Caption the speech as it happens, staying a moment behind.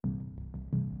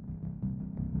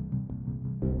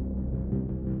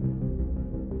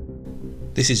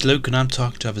This is Luke and I'm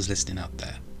talking to others listening out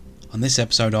there. On this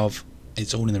episode of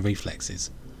It's All in the Reflexes,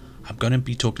 I'm going to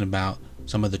be talking about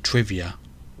some of the trivia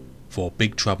for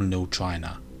Big Trouble in Little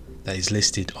China that is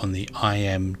listed on the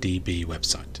IMDb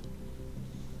website.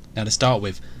 Now, to start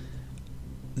with,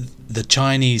 the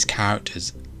Chinese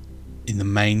characters in the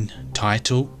main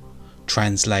title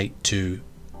translate to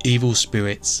evil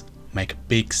spirits make a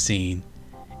big scene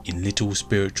in little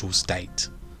spiritual state.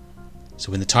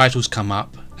 So when the titles come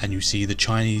up and you see the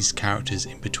Chinese characters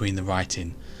in between the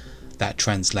writing, that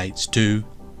translates to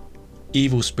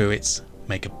evil spirits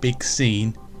make a big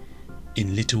scene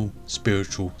in little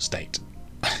spiritual state,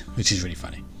 which is really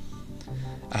funny.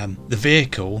 The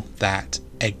vehicle that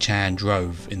Egg Chan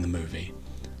drove in the movie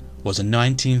was a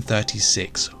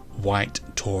 1936 white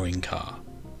touring car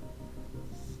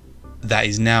that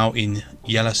is now in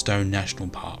Yellowstone National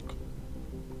Park,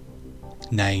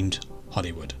 named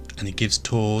Hollywood, and it gives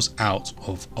tours out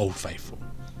of Old Faithful.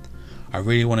 I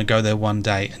really want to go there one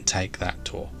day and take that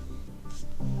tour.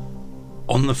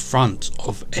 On the front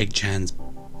of Egg Chan's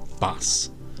bus,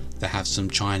 they have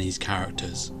some Chinese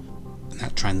characters, and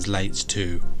that translates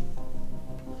to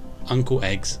Uncle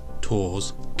Egg's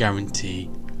tours guarantee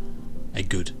a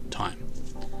good time.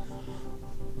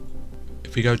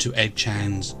 If we go to Egg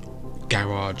Chan's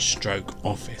garage stroke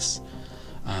office,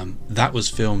 that was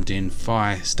filmed in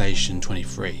Fire Station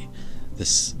 23, the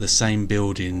same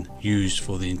building used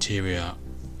for the interior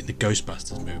in the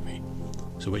Ghostbusters movie,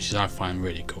 so which I find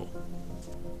really cool.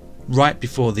 Right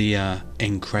before the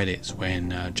end credits,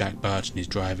 when Jack Burton is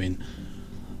driving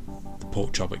the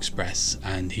Pork Chop Express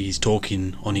and he's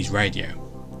talking on his radio,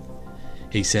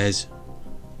 he says,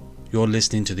 "You're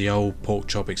listening to the old Pork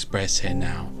Chop Express here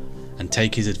now, and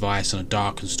take his advice on a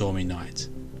dark and stormy night,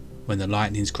 when the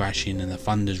lightning's crashing and the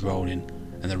thunder's rolling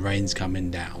and the rain's coming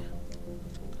down."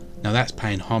 Now that's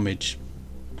paying homage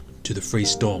to the three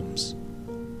storms: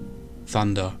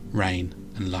 thunder, rain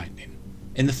and lightning.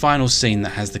 In the final scene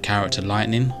that has the character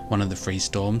Lightning, one of the three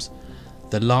storms,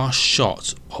 the last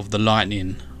shot of the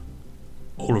lightning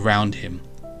all around him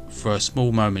for a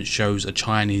small moment shows a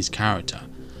Chinese character,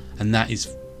 and that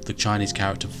is the Chinese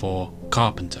character for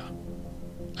Carpenter,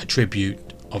 a tribute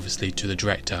obviously to the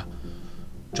director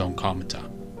John Carpenter.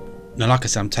 Now, like I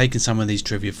said, I'm taking some of these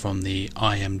trivia from the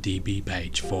IMDb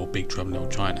page for Big Trouble in Little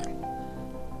China,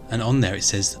 and on there it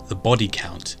says the body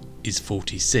count is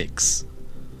 46.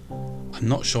 I'm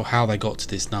not sure how they got to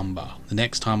this number. The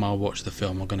next time I watch the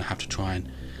film I'm going to have to try and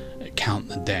count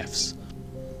the deaths.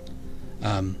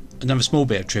 Another small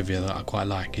bit of trivia that I quite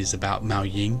like is about Mao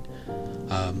Ying.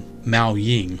 Mao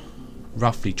Ying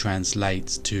roughly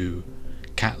translates to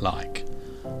cat-like.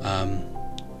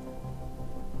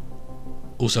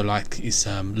 Also, like, is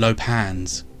Lo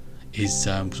Pan's is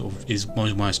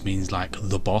almost means like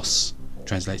the boss.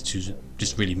 Translates to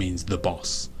just really means the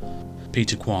boss.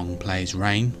 Peter Kwong plays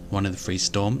Rain, one of the three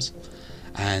storms,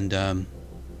 and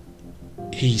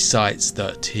he cites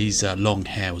that his long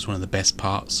hair was one of the best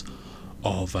parts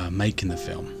of making the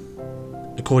film.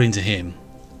 According to him,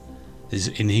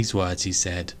 in his words, he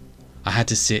said, "I had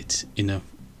to sit in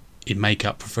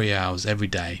makeup for 3 hours every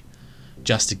day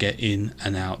just to get in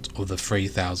and out of the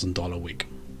 $3,000 wig."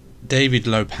 David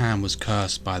Lo Pan was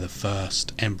cursed by the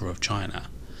first Emperor of China,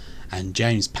 and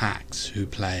James Pax, who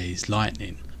plays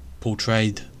Lightning,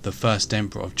 portrayed the first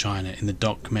Emperor of China in the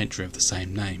documentary of the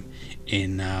same name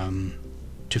in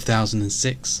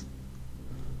 2006.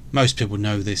 Most people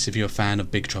know this if you're a fan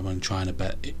of Big Trouble in China,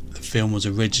 but the film was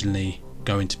originally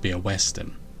going to be a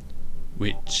Western,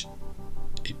 which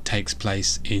it takes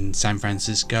place in San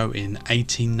Francisco in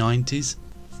 1890s,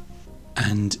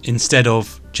 and instead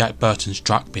of Jack Burton's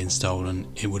truck being stolen,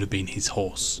 it would have been his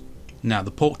horse. Now,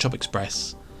 the Pork Chop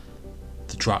Express,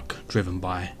 the truck driven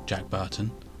by Jack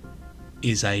Burton,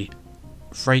 is a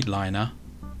Freightliner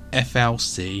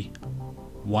FLC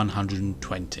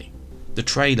 120. The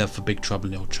trailer for Big Trouble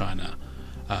in Little China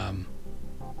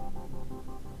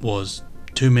was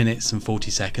 2 minutes and 40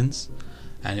 seconds,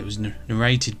 and it was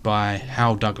narrated by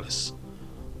Hal Douglas,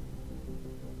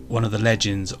 one of the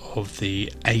legends of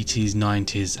the 80s,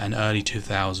 90s and early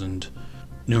 2000s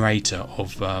narrator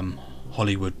of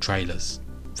Hollywood trailers.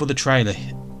 For the trailer,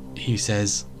 he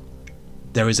says,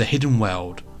 "There is a hidden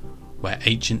world where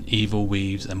ancient evil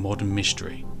weaves a modern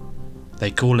mystery.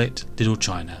 They call it Little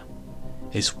China.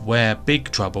 It's where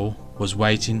Big Trouble was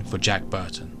waiting for Jack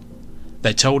Burton.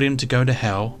 They told him to go to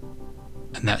hell,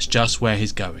 and that's just where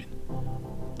he's going.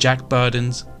 Jack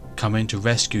Burton's coming to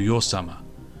rescue your summer.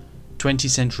 20th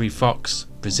Century Fox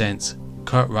presents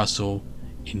Kurt Russell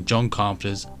in John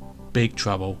Carpenter's Big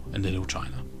Trouble in Little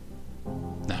China."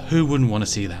 Now, who wouldn't want to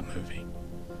see that movie?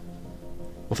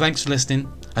 Well, thanks for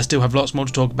listening. I still have lots more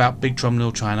to talk about Big Trouble in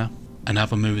Little China and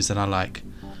other movies that I like.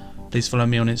 Please follow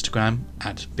me on Instagram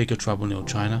at Bigger Trouble in Little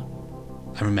China.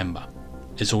 And remember,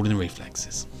 it's all in the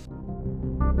reflexes.